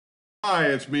Hi,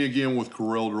 it's me again with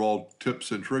Corel Draw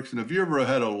tips and tricks. And if you ever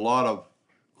had a lot of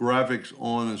graphics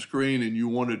on a screen and you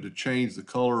wanted to change the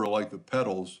color like the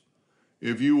petals,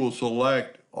 if you will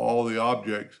select all the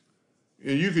objects,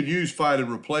 and you could use find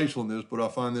and replace on this, but I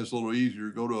find this a little easier.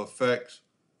 Go to Effects,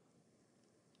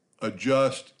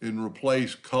 Adjust, and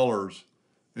Replace Colors,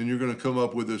 and you're going to come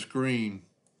up with a screen.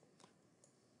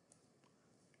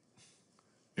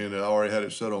 And I already had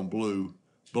it set on blue.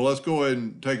 But let's go ahead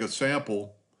and take a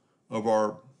sample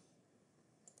of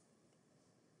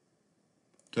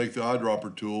take the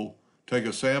eyedropper tool, take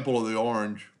a sample of the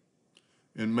orange,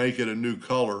 and make it a new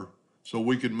color. So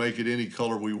we could make it any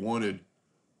color we wanted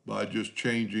by just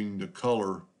changing the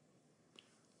color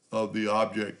of the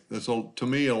object. That's, to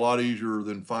me, a lot easier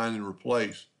than find and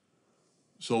replace.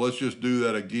 So let's just do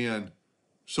that again.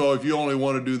 So if you only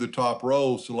want to do the top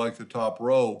row, select the top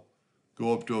row,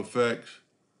 go up to Effects,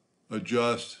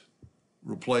 Adjust,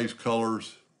 Replace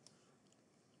Colors,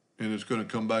 and it's going to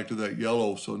come back to that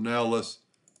yellow. So now let's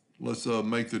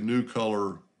make the new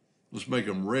color, let's make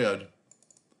them red.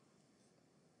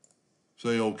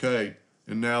 Say OK,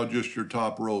 and now just your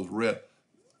top row is red.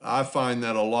 I find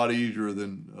that a lot easier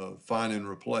than find and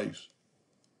replace.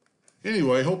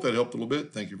 Anyway, hope that helped a little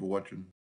bit. Thank you for watching.